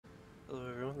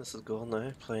This is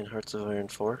GoldenEye playing Hearts of Iron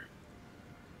 4.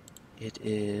 It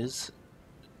is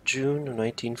June of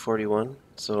 1941,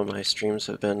 so my streams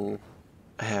have been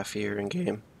a half year in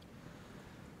game.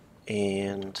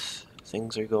 And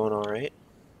things are going alright.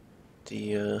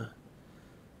 The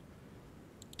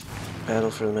battle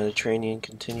for the Mediterranean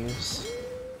continues.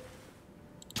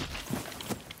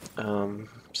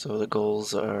 So the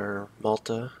goals are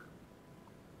Malta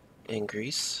and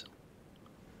Greece.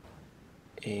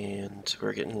 And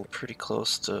we're getting pretty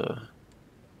close to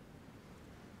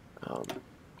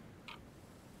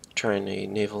trying a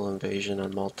naval invasion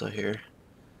on Malta here.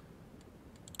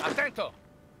 Attento!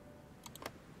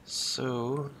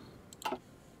 So,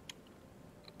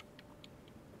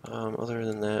 other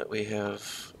than that, we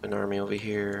have an army over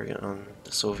here on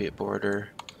the Soviet border.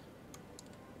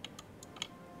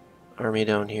 Army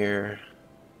down here.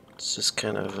 It's just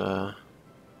kind of a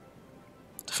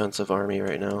defensive army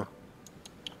right now.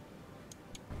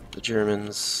 The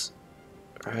Germans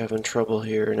are having trouble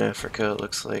here in Africa, it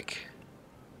looks like.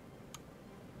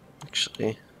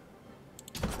 Actually,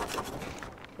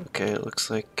 okay, it looks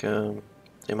like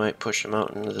they might push them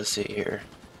out into the sea here.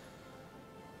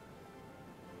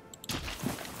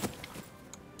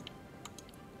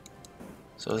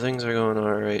 So things are going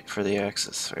alright for the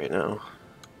Axis right now.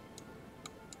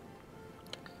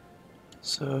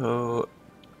 So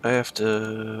I have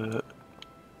to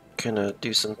kind of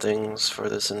do some things for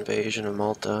this invasion of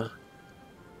Malta.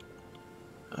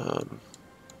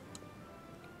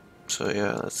 So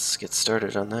yeah, let's get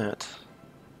started on that.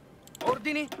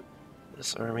 Ordini?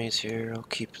 This army's here, I'll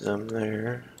keep them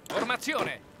there.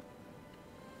 Formazione!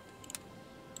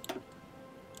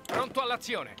 Pronto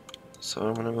all'azione! So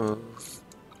I'm gonna move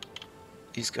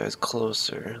these guys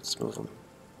closer. Let's move them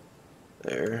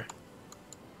there.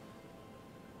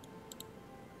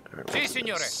 Si,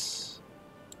 signore.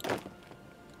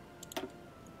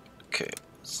 Okay,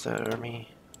 it's that army.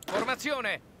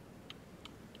 Formazione!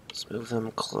 Let's move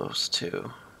them close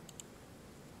too.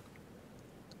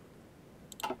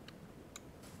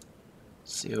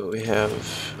 See what we have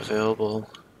available.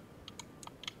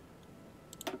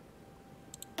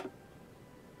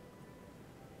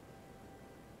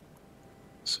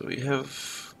 So we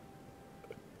have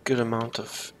a good amount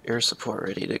of air support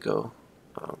ready to go.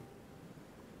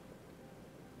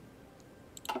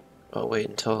 I'll wait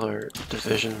until our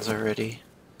divisions are ready.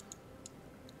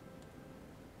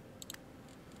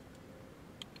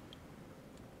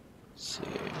 Let's see.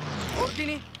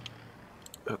 Ordini?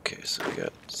 Okay, so we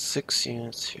got 6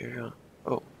 units here.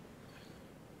 Oh.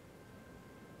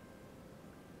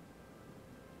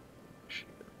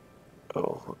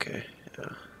 Oh, okay,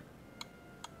 yeah.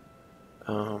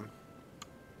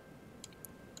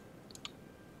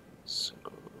 So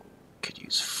could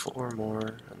use 4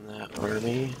 more on that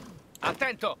army.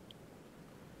 Attento!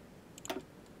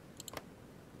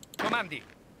 Comandi!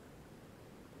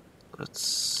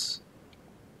 Let's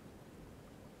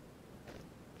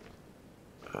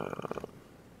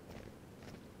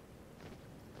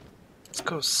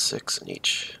go 6 in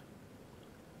each.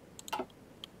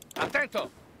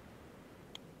 Attento!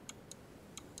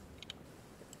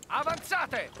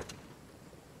 Avanzate!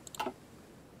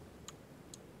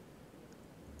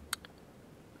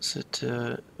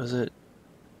 Was it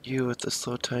you with the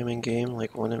slow timing game,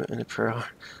 like 1 minute per hour?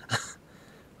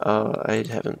 I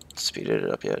haven't speeded it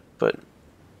up yet, but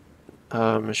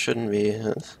it shouldn't be.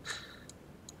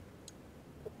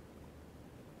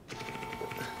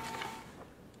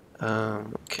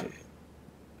 Okay.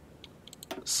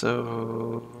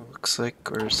 So looks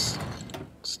like we're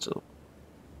still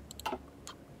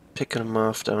picking them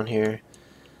off down here.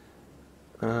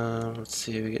 Let's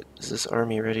see, is this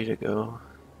army ready to go?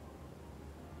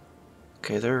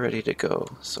 Okay, they're ready to go,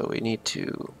 so we need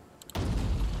to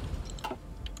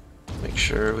make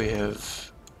sure we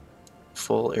have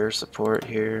full air support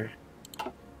here.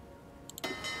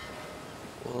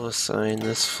 We'll assign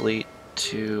this fleet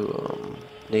to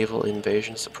naval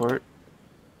invasion support.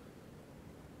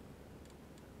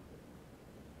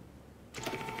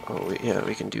 Oh, yeah,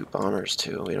 we can do bombers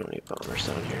too. We don't need bombers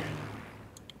down here.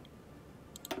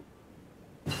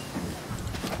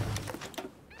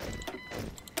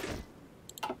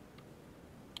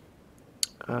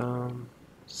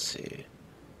 Let's see.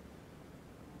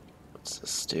 What's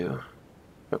this do?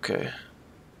 Okay.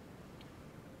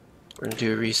 We're gonna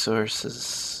do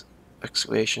resources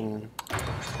excavation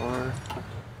 4. I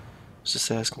was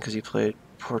just asking because you played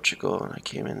Portugal and I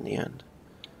came in the end.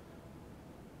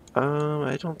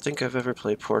 I don't think I've ever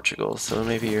played Portugal, so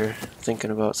maybe you're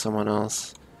thinking about someone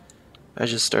else. I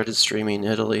just started streaming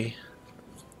Italy.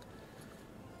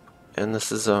 And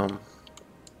this is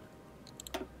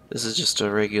This is just a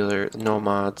regular, no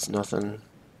mods, nothing.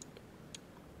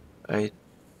 I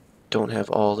don't have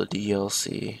all the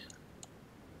DLC.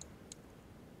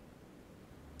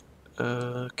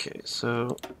 Okay,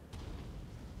 so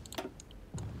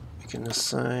we can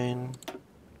assign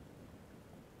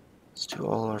this to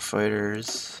all our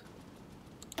fighters.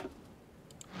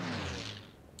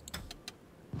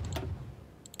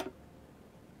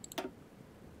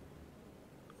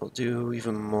 We'll do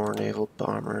even more naval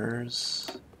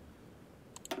bombers,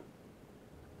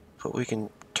 but we can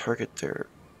target their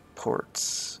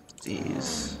ports with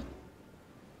these.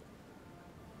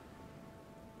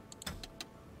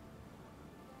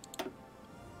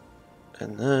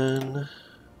 And then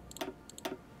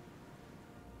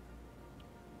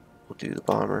we'll do the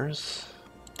bombers.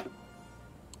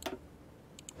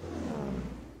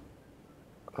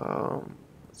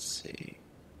 Let's see.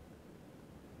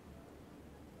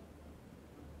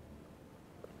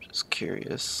 I'm just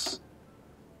curious.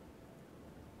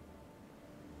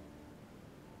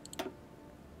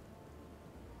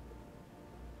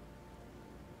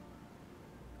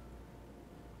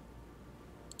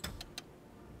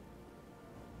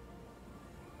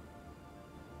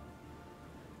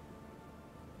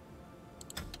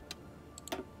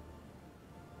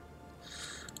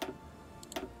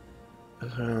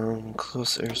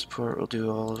 Close air support, we'll do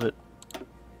all of it.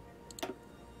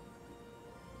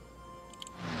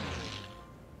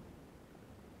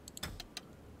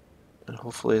 And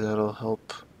hopefully that'll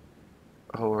help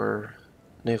our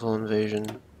naval invasion.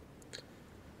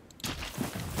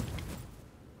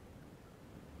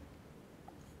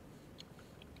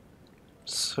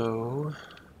 So...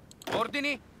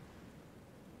 Ordini?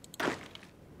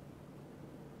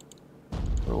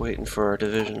 we're waiting for our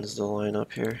divisions to line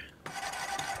up here.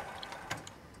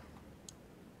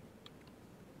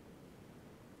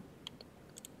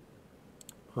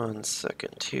 One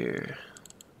second here.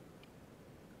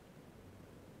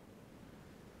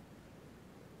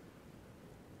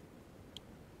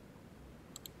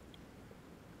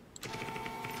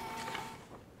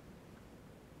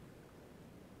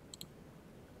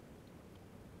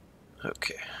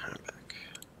 Okay, I'm back.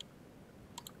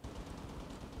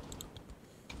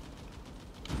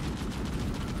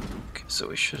 Okay, so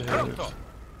we should have... Pronto.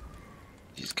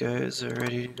 these guys are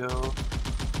ready to go.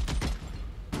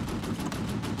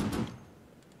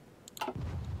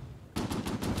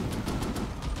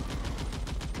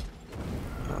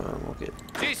 We'll get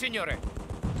Sì, signore.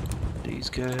 these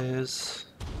guys.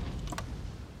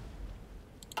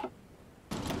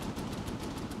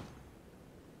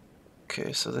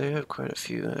 Okay, so they have quite a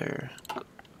few there.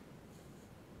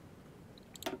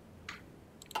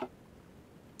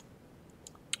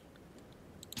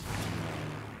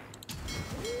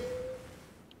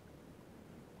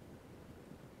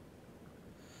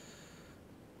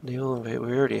 We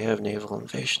already have naval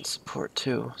invasion support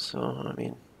too, so I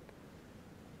mean,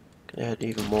 can add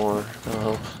even more. That'll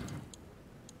help.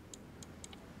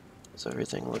 How's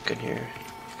everything looking here?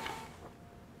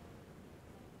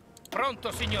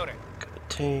 Pronto, signore. Got a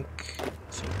tank. I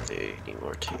think they need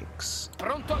more tanks.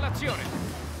 Pronto all'azione.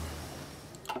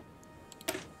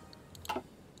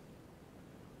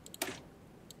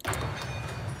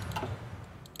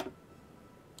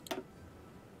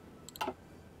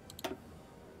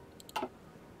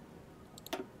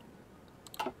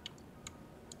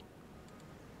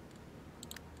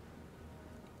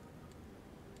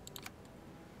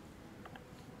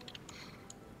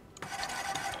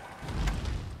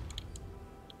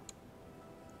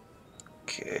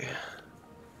 Okay.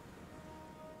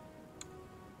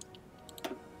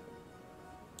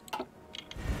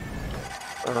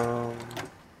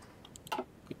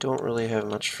 We don't really have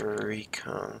much for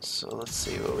recon, so let's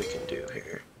see what we can do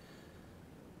here.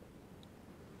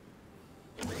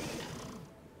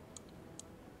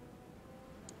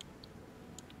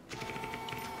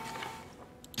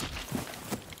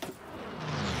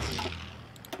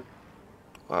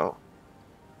 Wow.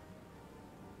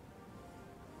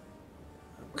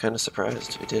 I'm kind of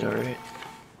surprised we did alright.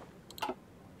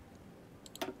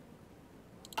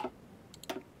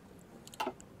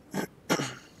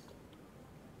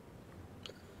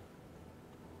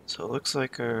 So it looks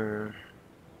like our...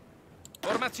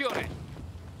 Formazione.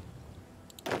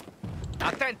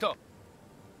 Attento.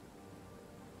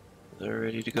 they're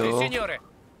ready to Sì, go. signore.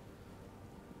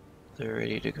 They're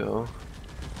ready to go.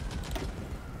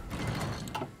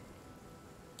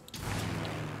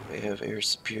 We have air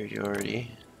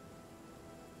superiority.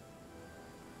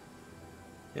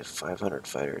 We have 500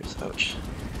 fighters. Ouch.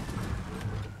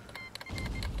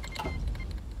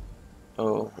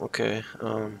 Oh, okay.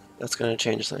 That's gonna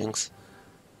change things.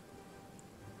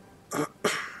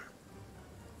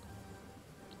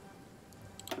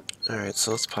 Alright,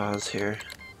 so let's pause here.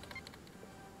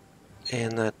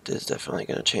 And that is definitely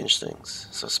going to change things.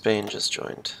 So Spain just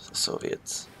joined the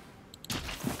Soviets.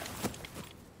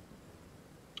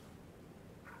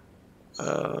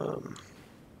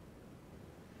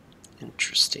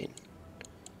 Interesting.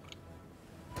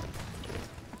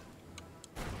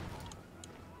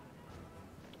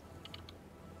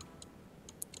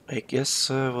 I guess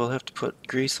we'll have to put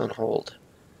Greece on hold.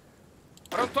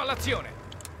 Pronto all'azione.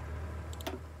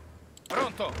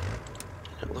 Pronto.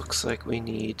 It looks like we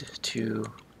need to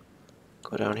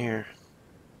go down here.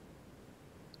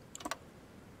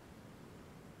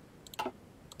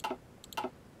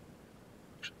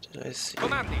 Did I see?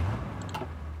 Comandi.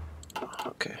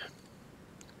 Okay.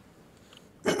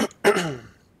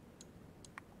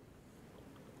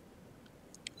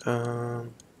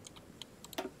 um,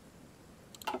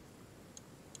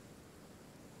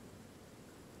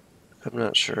 I'm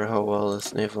not sure how well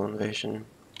this naval invasion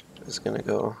is gonna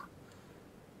go.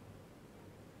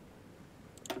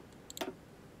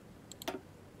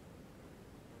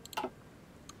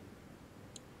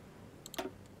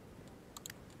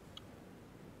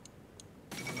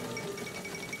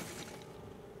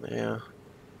 Yeah,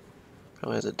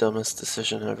 probably the dumbest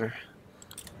decision ever.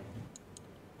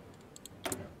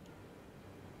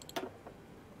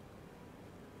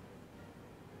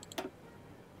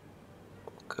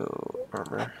 Go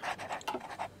armor.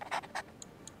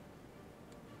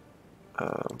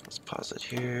 Let's pause it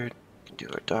here. Do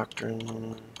our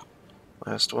doctrine.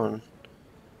 Last one.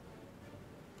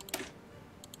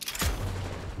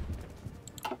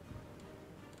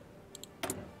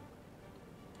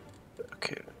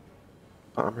 Okay.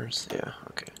 Bombers, yeah,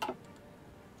 okay.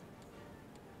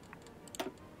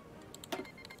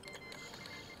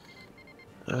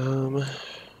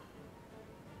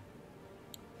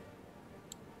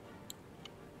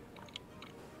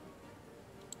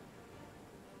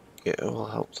 Yeah, we'll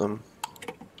help them.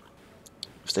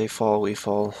 If they fall, we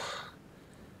fall.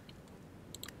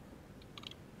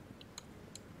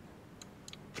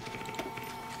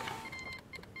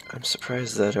 I'm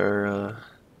surprised that our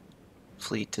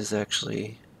fleet is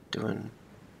actually doing...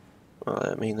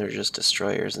 Well, I mean, they're just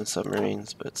destroyers and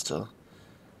submarines, but still.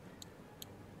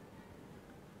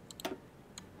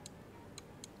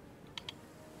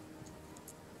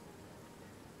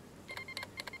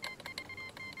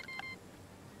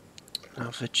 Now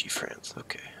Vichy, France,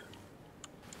 okay.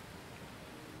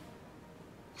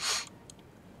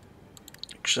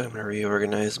 Actually, I'm going to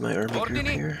reorganize my army group Ordini.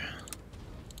 here.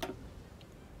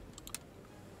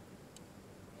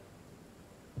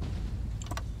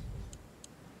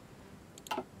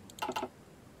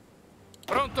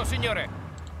 Pronto, signore.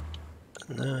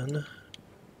 And then...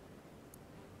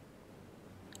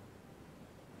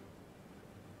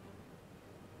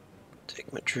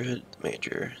 take Madrid, the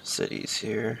major cities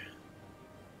here.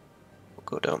 We'll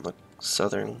go down the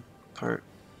southern part.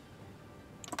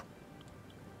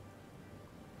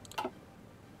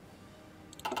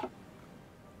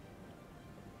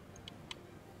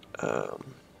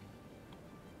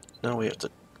 Now we have to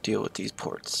deal with these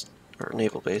ports, or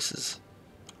naval bases.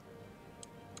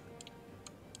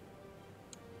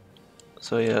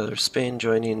 So yeah, there's Spain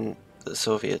joining the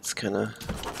Soviets kind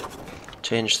of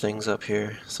changed things up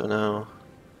here. So now,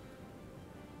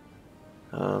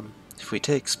 if we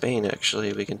take Spain,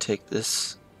 actually, we can take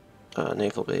this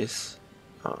naval base.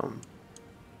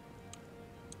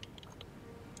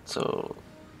 So,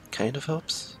 kind of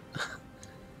helps.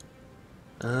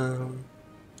 Other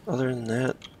than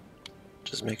that,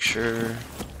 just make sure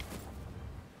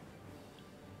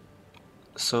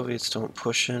the Soviets don't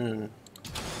push in and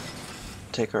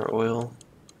take our oil.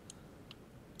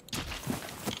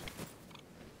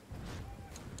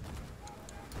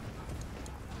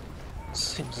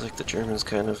 Seems like the Germans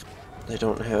kind of, they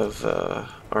don't have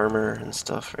armor and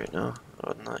stuff right now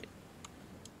on the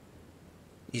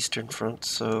Eastern Front,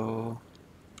 so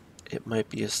it might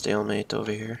be a stalemate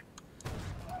over here.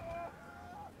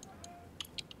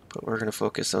 But we're going to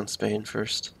focus on Spain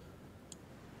first.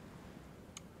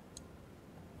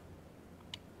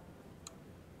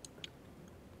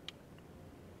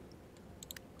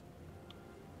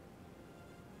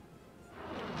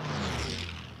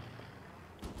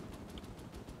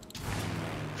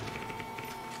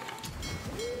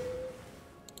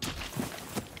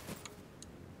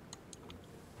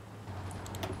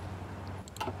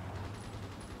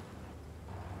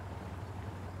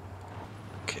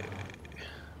 Okay.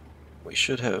 We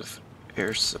should have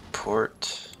air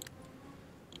support.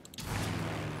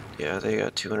 Yeah, they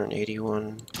got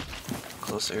 281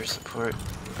 close air support.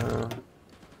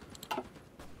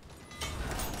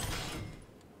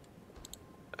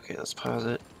 Okay, let's pause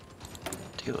it.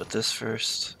 Deal with this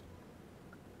first.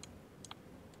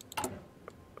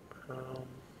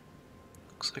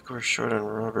 Looks like we're short on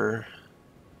rubber.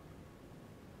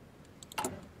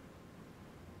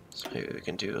 So maybe we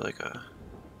can do like a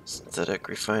synthetic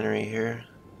refinery here.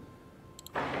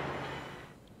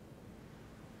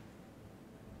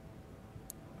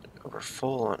 We're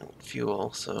full on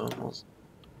fuel, so we'll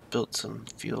build some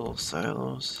fuel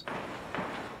silos.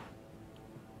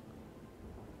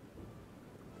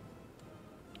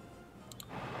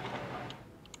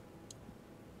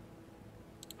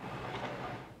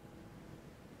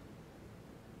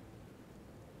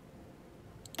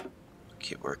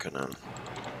 Keep working on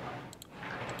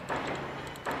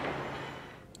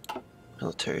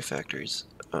military factories.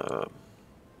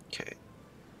 Okay.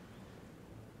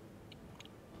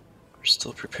 We're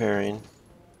still preparing,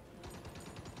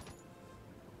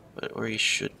 but we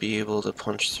should be able to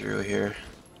punch through here.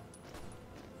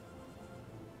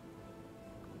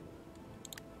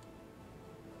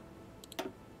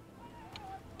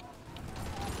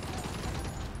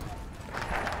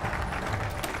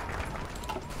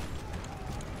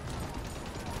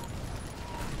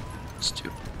 Let's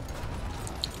do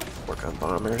work on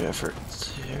bomber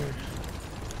efforts here.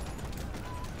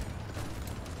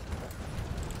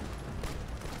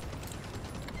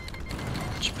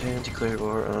 Japan declared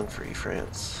war on Free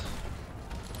France.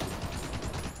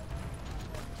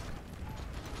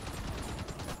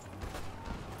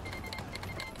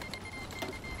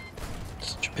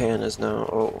 So Japan is now,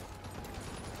 oh,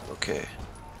 okay,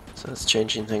 so it's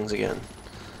changing things again.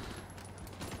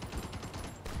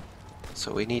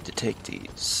 So we need to take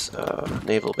these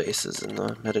naval bases in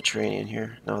the Mediterranean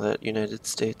here, now that United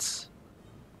States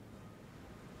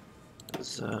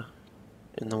is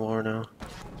in the war now.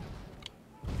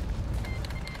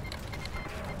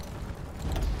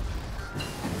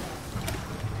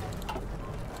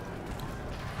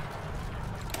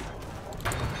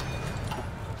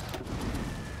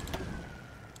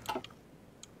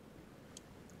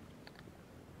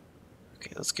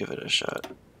 Okay, let's give it a shot.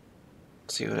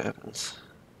 See what happens.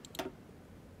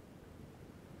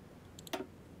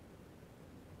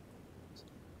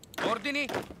 Ordini?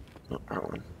 No, wrong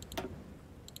one.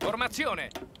 Formazione.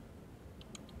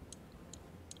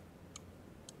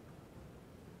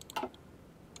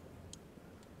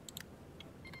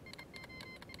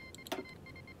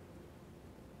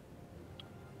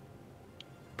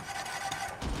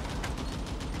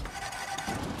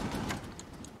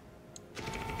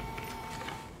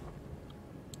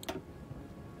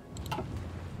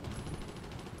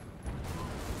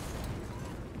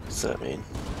 What's that mean?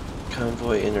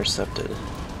 Convoy intercepted.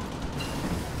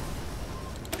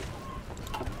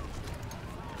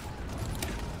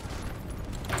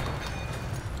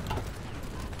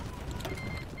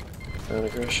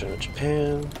 Non-aggression of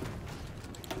Japan.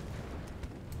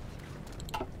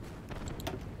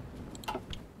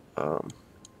 I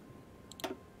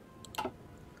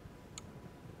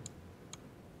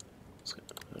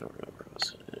don't remember what I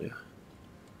was gonna do.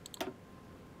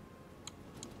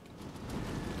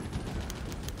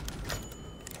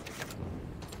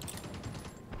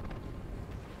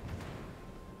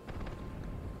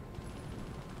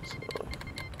 So,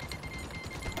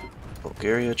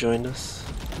 Bulgaria joined us.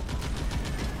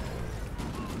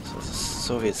 So the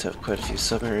Soviets have quite a few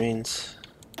submarines.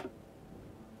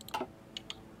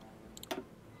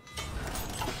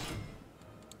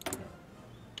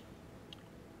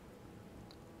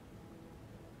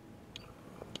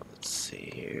 Let's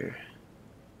see here.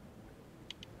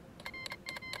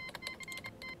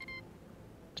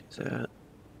 Do that.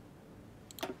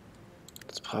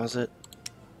 Let's pause it.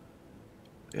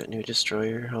 We got new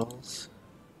destroyer hulls.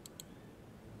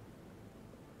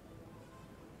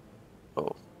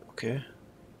 Oh, okay.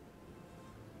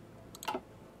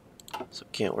 So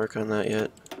can't work on that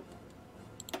yet.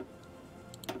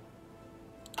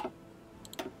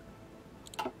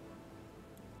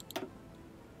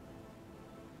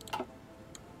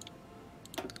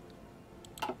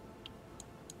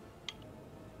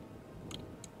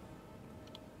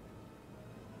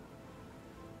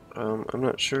 I'm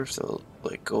not sure if they'll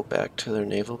like go back to their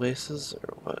naval bases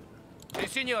or what. Sì,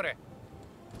 signore.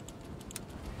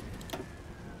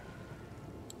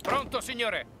 Pronto,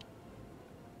 signore.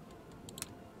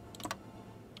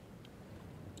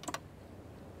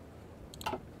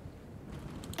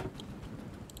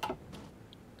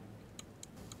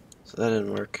 So that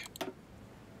didn't work.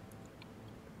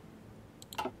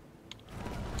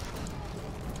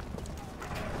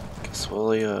 Guess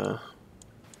we'll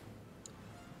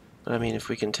I mean, if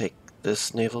we can take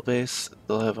this naval base,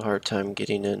 they'll have a hard time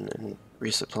getting in and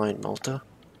resupplying Malta.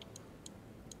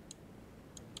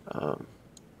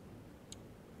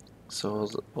 So,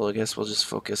 well, I guess we'll just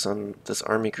focus on this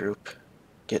army group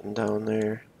getting down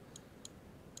there.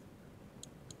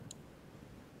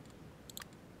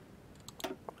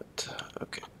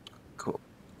 Okay, cool.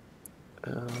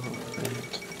 And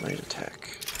light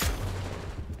attack.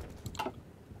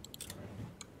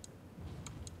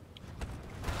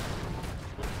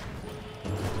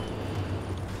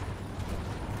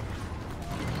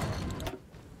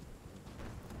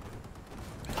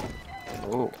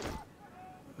 Oh.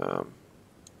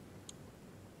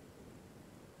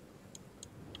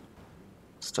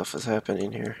 Stuff is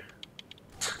happening here.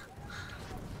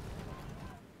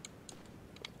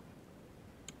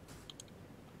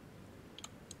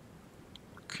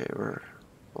 Okay, we're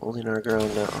holding our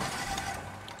ground now.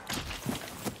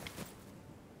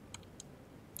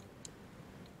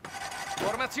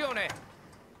 Formazione!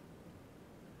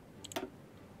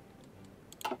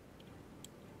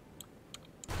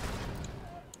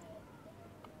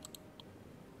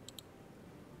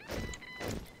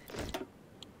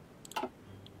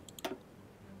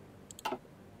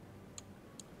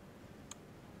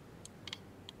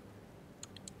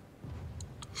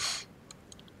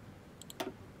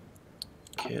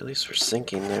 Okay, at least we're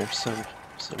sinking there. Some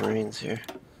submarines here.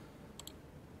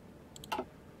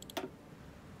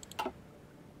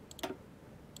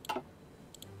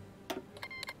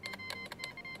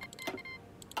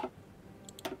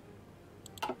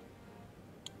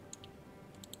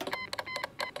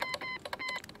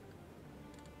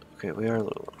 Okay, we are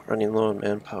running low on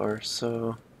manpower,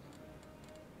 so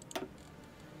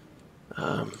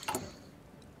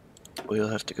we'll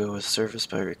have to go with service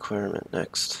by requirement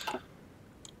next.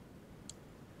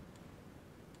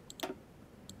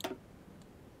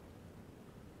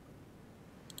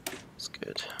 That's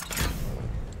good.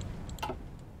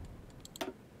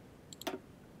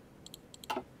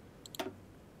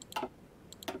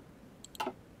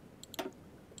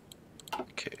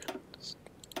 Okay.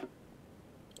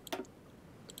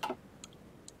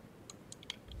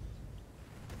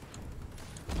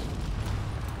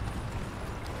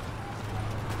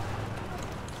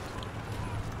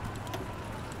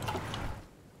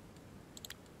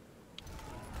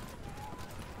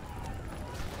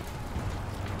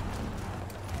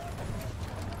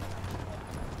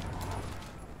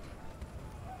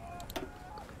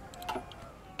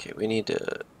 Okay, we need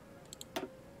to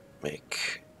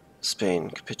make Spain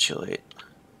capitulate.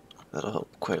 That'll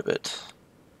help quite a bit.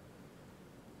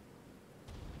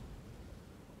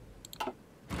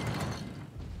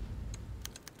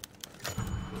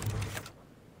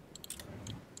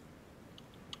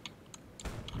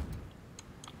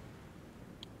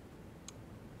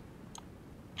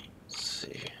 Let's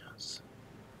see.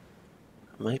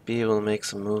 I might be able to make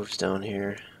some moves down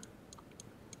here.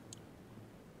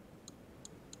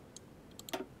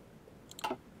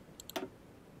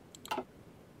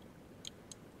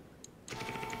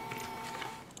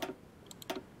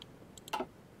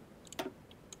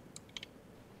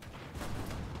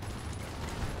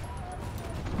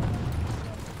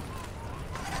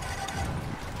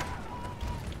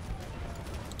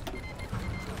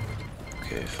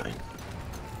 Okay, fine.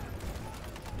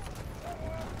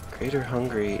 Greater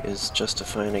Hungary is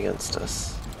justifying against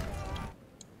us.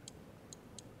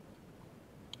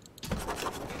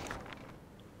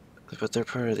 But they're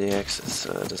part of the Axis,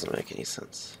 so that doesn't make any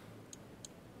sense.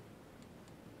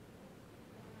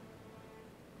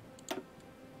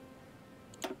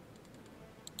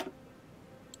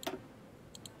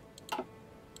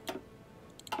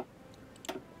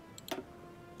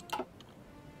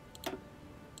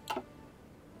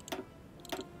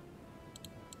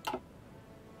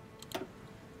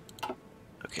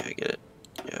 Okay, I get it.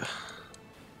 Yeah.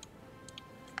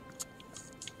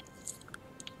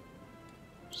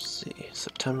 Let's see,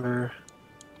 September.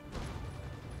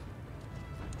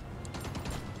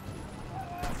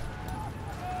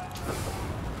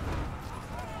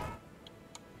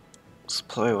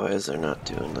 Supply-wise, they're not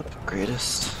doing the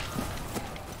greatest.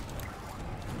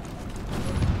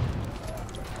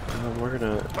 We're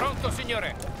gonna Pronto,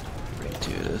 signore!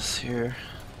 redo this here.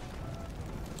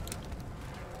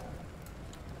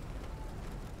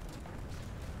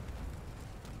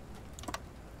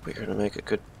 We're gonna make a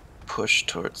good push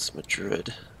towards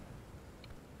Madrid.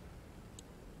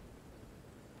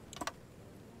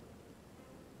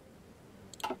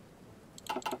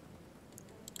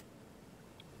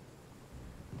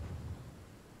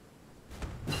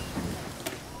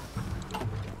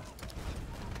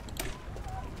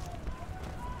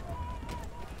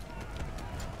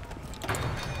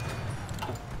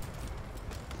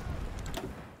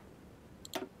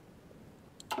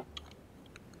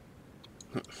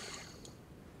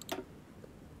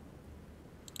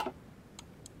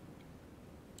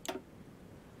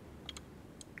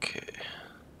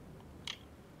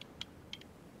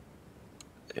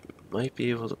 might be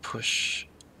able to push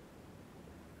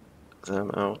them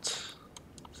out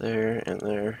there and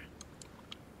there.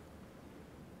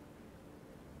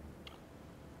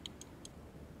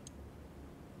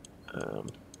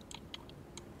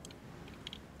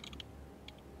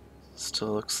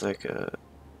 Still looks like a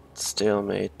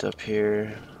stalemate up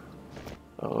here.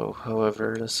 Oh,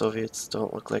 however, the Soviets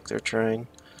don't look like they're trying.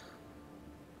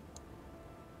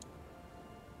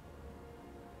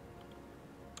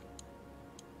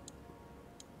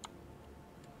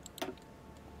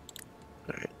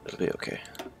 Alright, it'll be okay.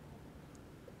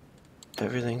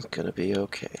 Everything's gonna be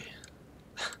okay.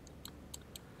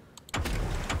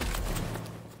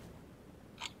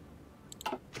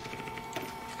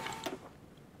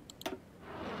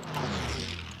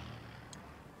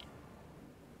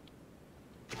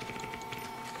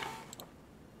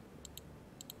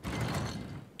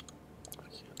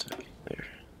 There.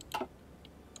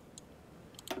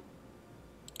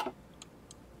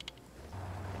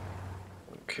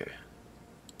 Okay.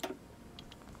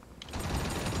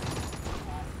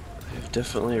 They've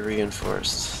definitely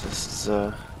reinforced. This is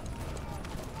not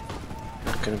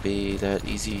gonna be that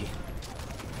easy.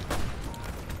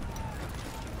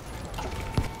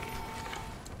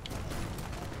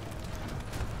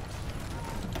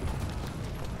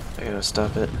 I gotta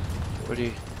stop it. What do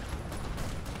you...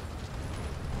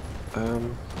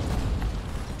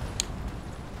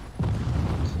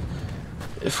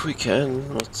 If we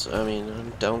can, I mean,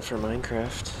 I'm down for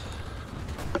Minecraft.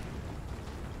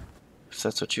 If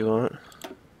that's what you want.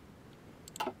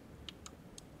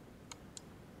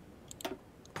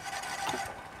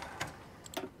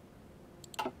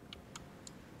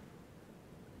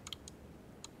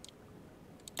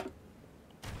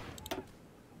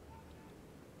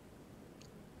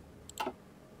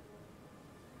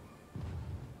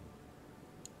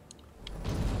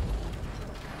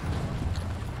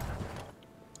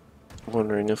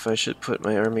 Wondering if I should put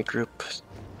my army group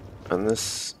on the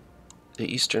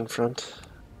eastern front.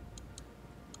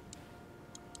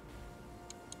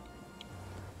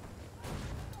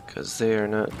 Because they are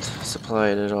not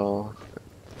supplied at all.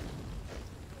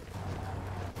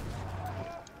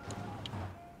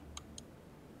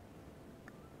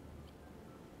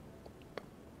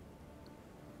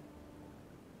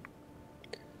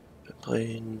 Been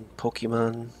playing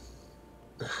Pokemon.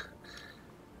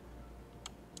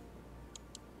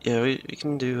 Yeah, we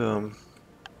can do,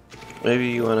 maybe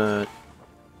you wanna,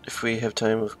 if we have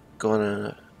time, we'll go on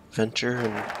an adventure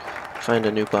and find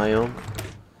a new biome.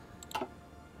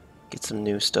 Get some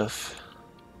new stuff.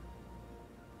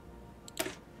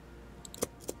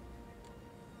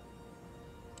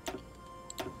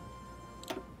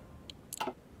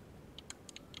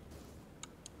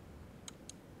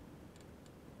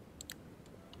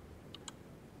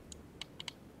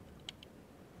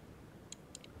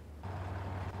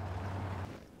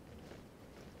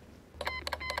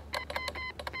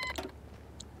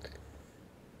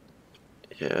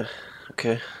 Yeah,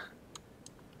 okay.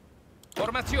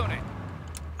 Formazione.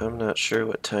 I'm not sure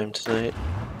what time tonight.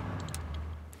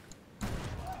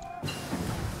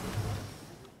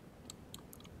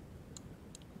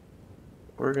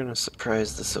 We're gonna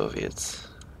surprise the Soviets.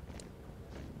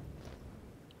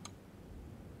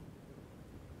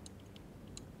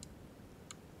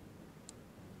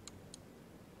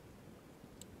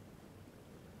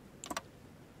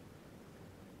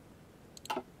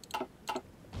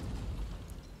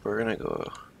 We're gonna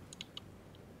go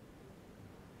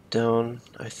down,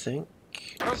 I think.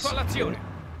 Pronto all'azione.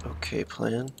 Okay,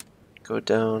 plan. Go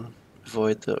down,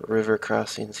 avoid the river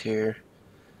crossings here.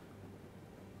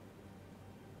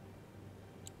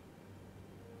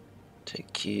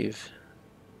 Take Kyiv.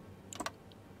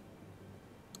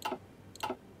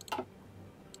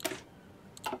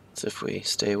 As if we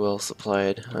stay well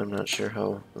supplied. I'm not sure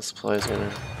how the supply is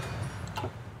gonna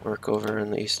work over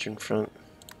in the eastern front.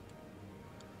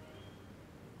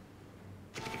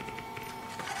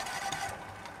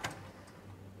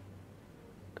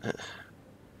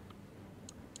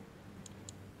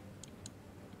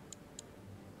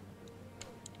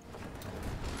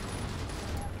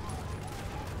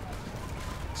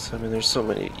 So, I mean, there's so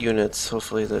many units,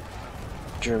 hopefully the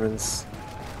Germans...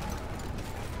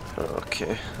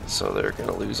 Okay, so they're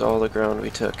gonna lose all the ground we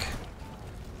took.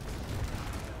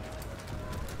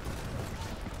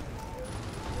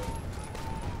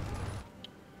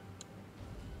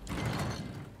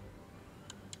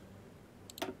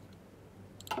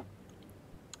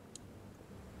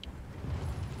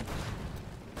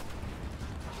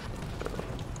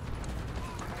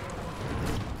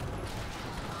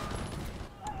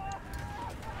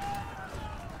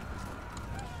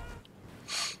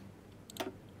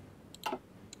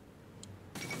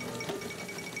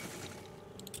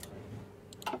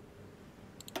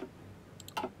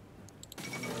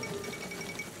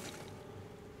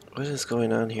 What is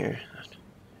going on here?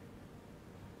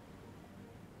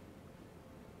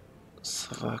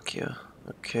 Slovakia.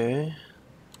 Okay.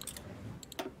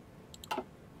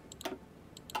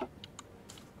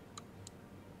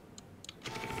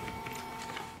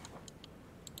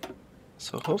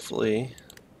 So hopefully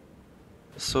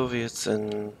the Soviets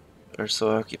are so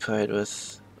occupied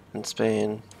with in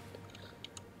Spain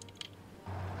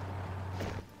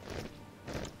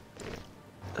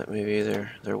that maybe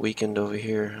they're weakened over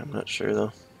here. I'm not sure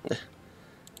though.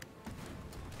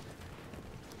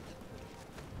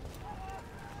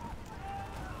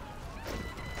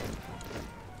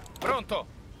 Pronto.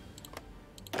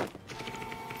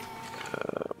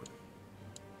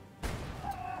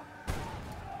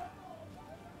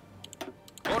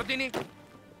 Ordini.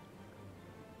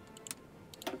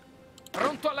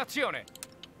 Pronto all'azione.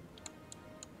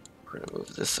 We're gonna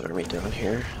move this army down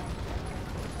here.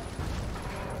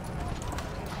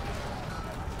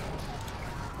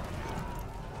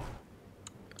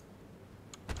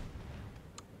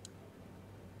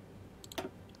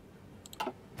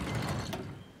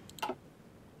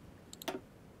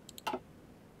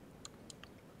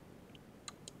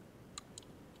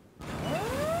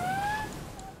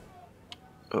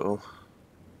 Uh-oh.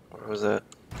 Where was that?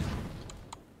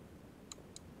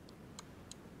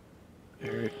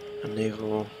 A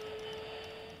naval...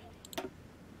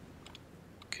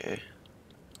 Okay.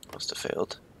 Must have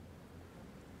failed.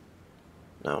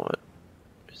 Now what?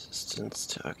 Resistance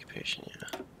to occupation,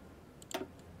 yeah.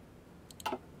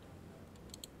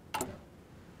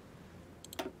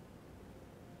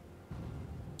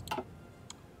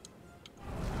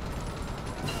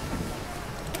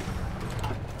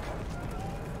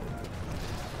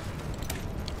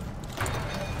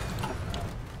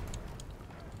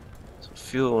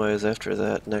 Fuel-wise, after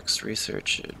that next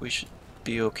research, we should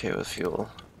be okay with fuel.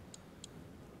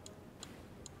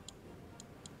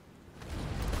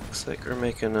 Looks like we're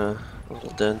making a little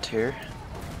dent here.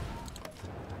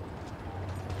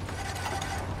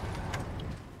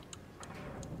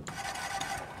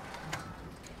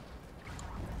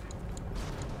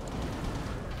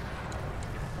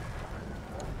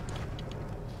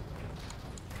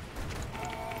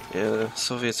 Yeah, the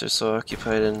Soviets are so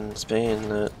occupied in Spain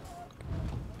that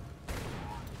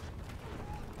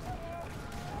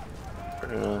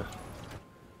we're gonna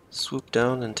swoop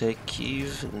down and take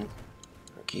Kiev and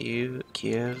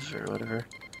Kiev or whatever.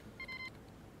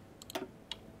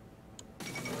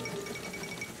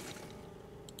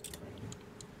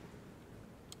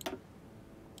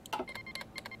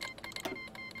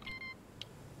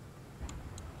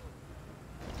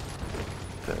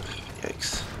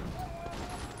 Yikes.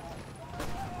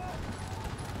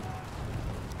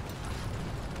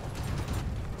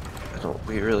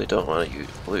 We really don't want to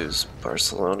lose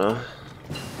Barcelona.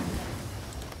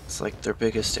 It's like their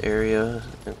biggest area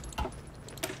in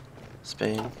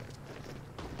Spain.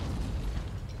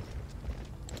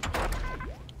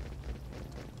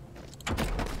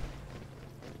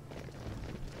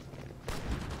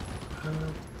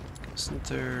 Isn't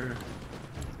there...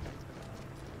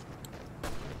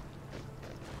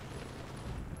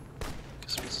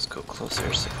 Guess we'll just go close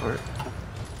air support.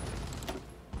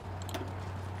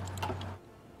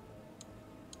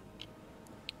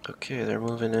 Okay, they're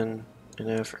moving in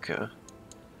Africa.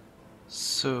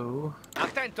 So...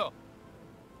 Attento.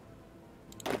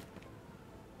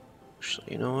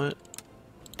 Actually, you know what?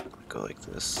 I'll go like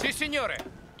this. Sì, signore.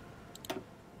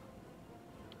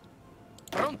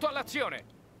 Pronto all'azione.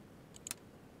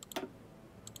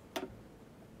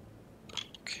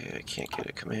 Okay, I can't get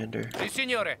a commander. Sì,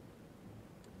 signore.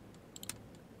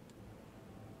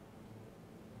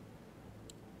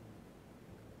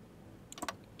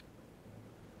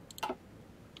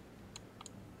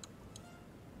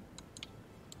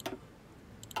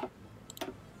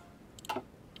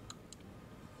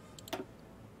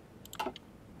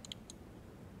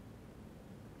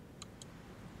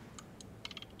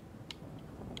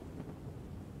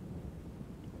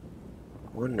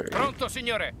 Wondering. Pronto,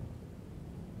 signore.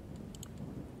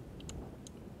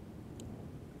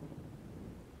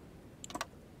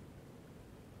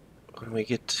 When we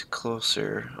get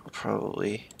closer, I'll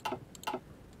probably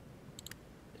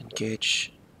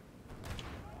engage,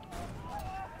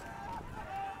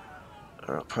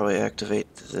 or I'll probably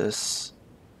activate this,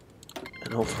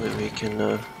 and hopefully we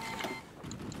can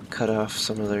cut off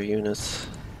some of their units.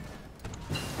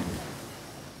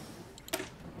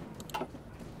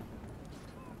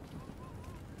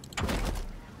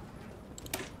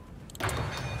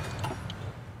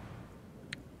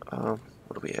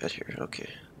 What are we at here? Okay.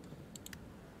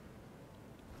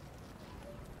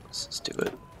 Let's do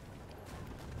it.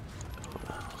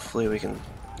 hopefully we can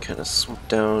kind of swoop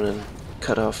down and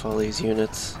cut off all these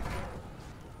units.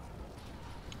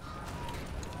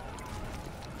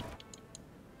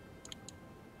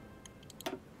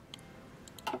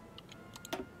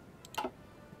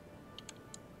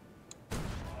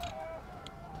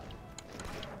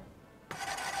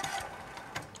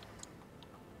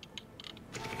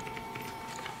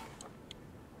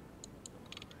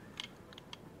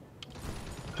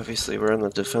 Obviously we're on the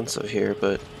defensive here,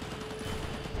 but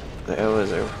the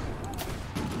Allies are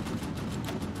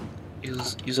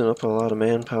using up a lot of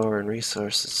manpower and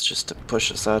resources just to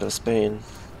push us out of Spain.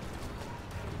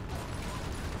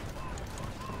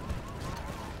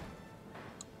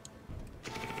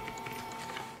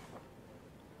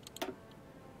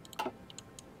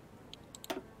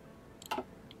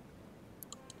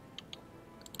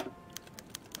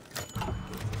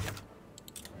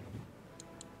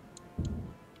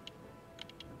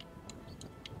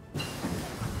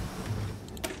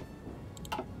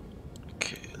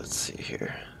 Let's see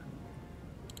here.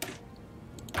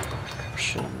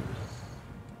 Option.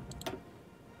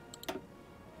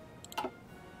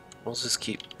 We'll just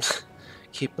keep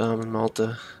keep bombing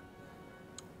Malta.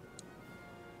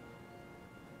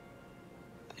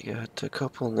 They got a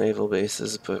couple naval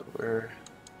bases, but we're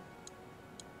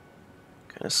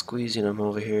kind of squeezing them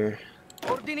over here.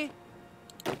 Ordini?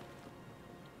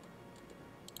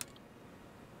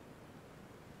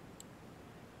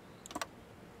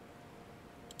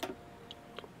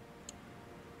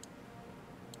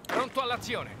 Pronto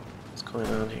all'azione. What's going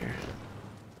on here?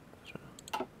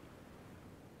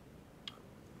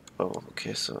 Oh,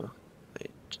 okay, so they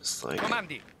just like...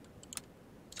 Comandi.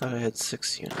 Thought I had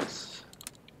 6 units.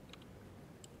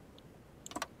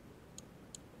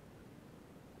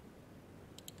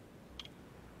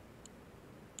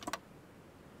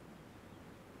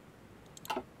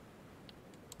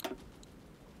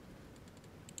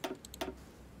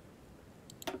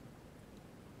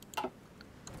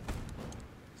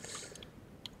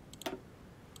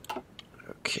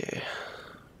 Okay.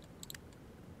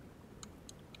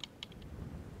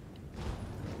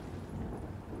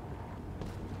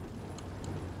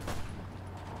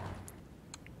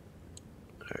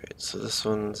 Alright, so this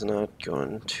one's not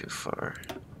going too far.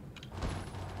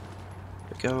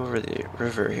 We go over the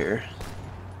river here.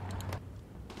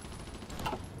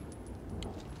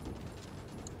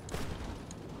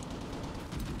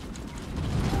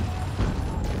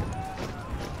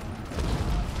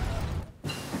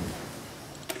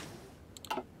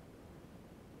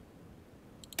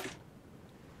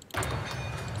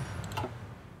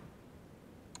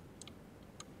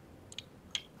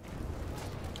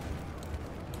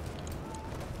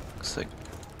 Looks like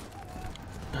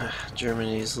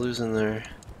Germany's losing their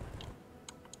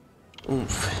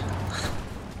oomph.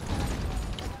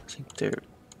 I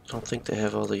don't think they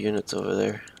have all the units over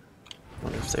there.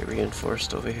 Wonder if they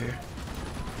reinforced over here.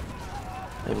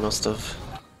 They must have.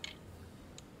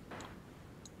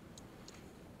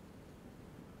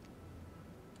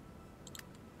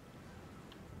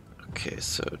 Okay,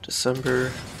 so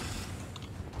December.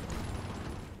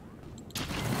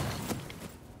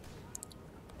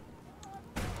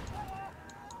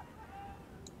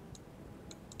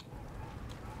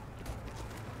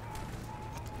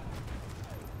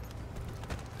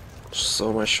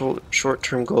 So my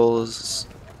short-term goal is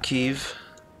Kyiv.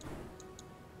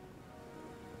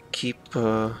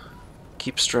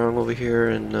 Keep strong over here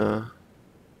in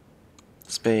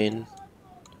Spain.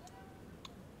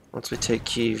 Once we take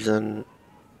Kyiv, then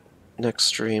next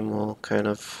stream we'll kind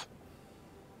of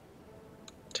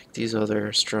take these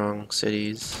other strong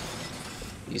cities,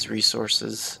 these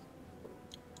resources.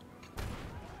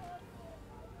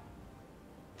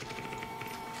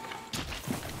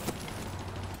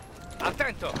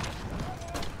 Attento.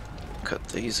 Cut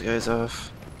these guys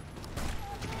off.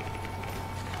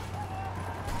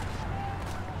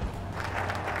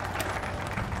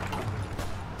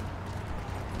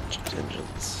 Jet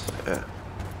engines. Yeah.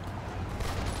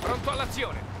 Pronto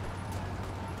all'azione.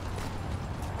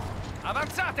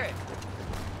 Avanzate.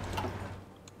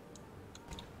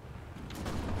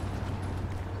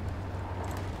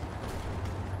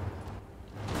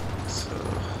 So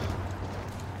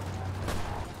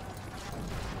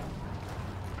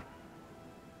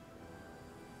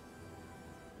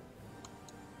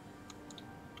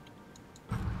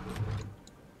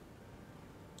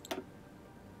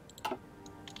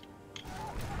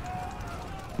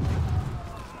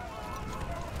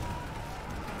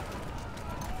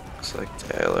looks like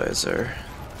the Allies are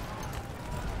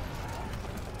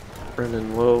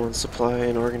running low in supply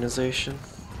and organization.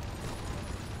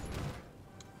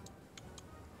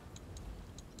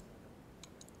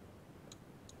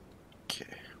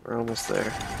 almost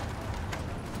there.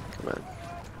 Come on.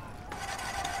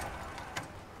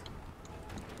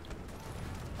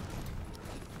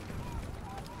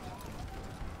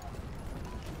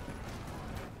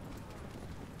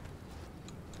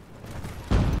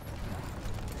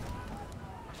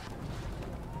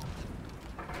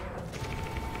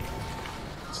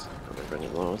 We're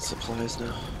running low on supplies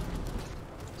now.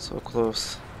 So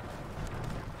close.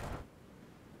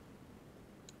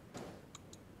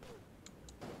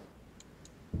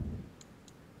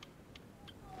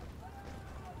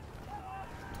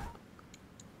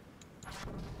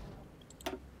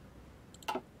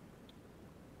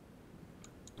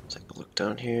 Take a look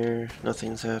down here.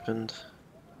 Nothing's happened.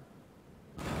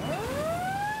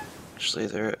 Actually,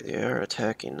 they are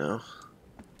attacking now.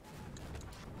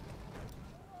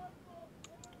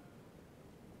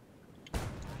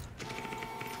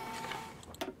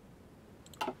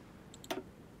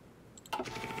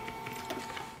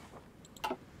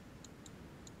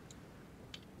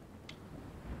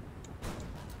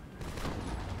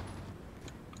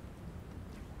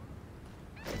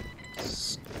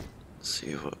 Let's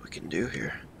see what we can do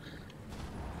here.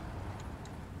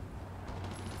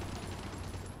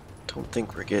 Don't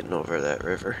think we're getting over that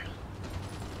river.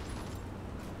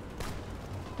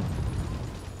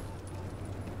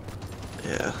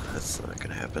 Yeah, that's not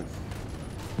gonna happen.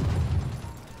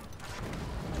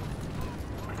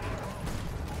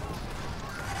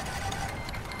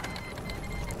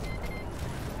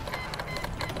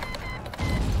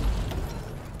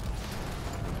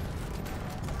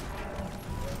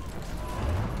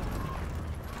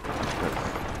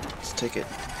 Let's take it.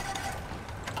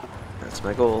 That's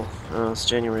my goal. Oh, it's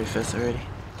January 5th already.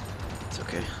 It's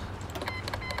okay.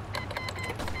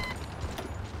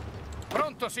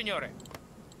 Pronto, signore.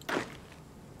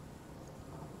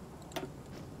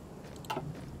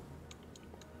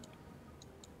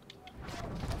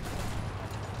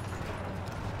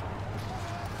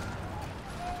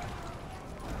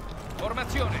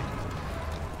 Formazione.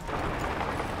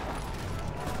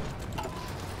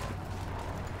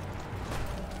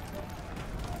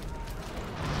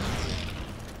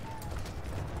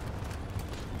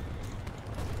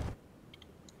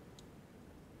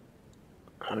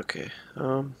 Okay,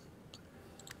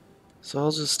 so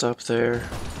I'll just stop there.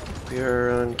 We are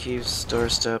on Kyiv's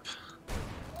doorstep.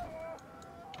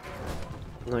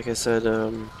 Like I said,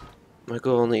 my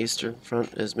goal on the Eastern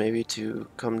Front is maybe to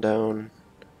come down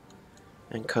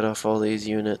and cut off all these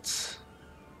units.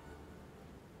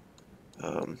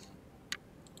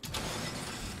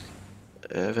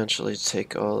 Eventually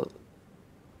take all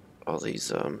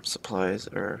these supplies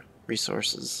or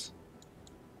resources.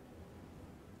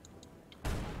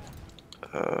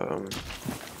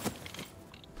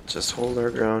 Just hold our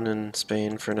ground in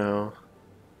Spain for now.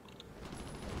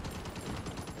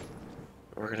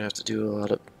 We're gonna have to do a lot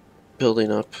of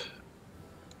building up,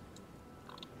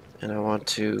 and I want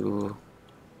to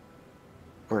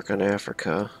work on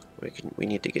Africa. We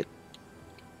need to get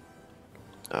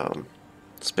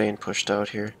Spain pushed out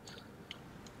here,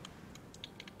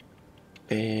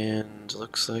 and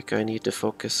looks like I need to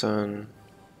focus on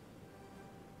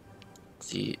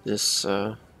this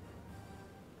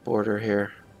border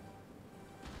here.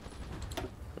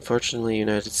 Unfortunately, the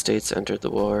United States entered the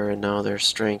war, and now their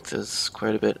strength is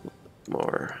quite a bit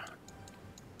more.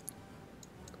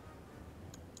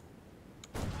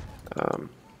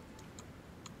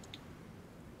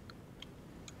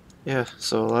 Yeah,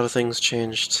 so a lot of things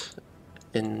changed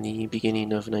in the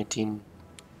beginning of the end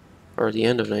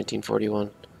of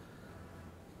 1941.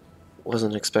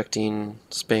 Wasn't expecting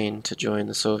Spain to join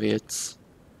the Soviets,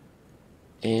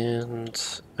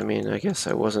 and I mean, I guess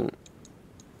I wasn't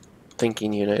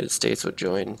thinking the United States would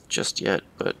join just yet,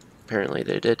 but apparently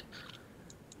they did.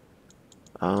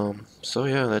 So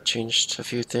yeah, that changed a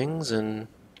few things, and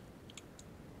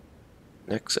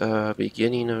next,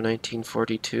 beginning of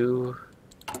 1942,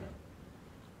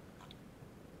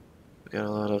 we got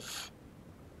a lot of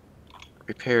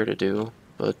repair to do,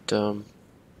 but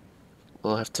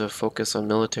we'll have to focus on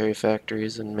military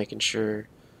factories and making sure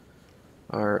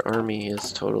our army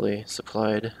is totally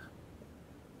supplied.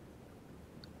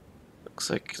 Looks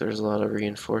like there's a lot of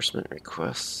reinforcement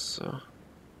requests, so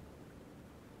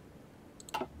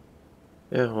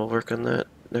yeah, we'll work on that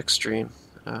next stream.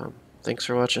 Thanks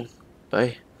for watching.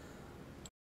 Bye.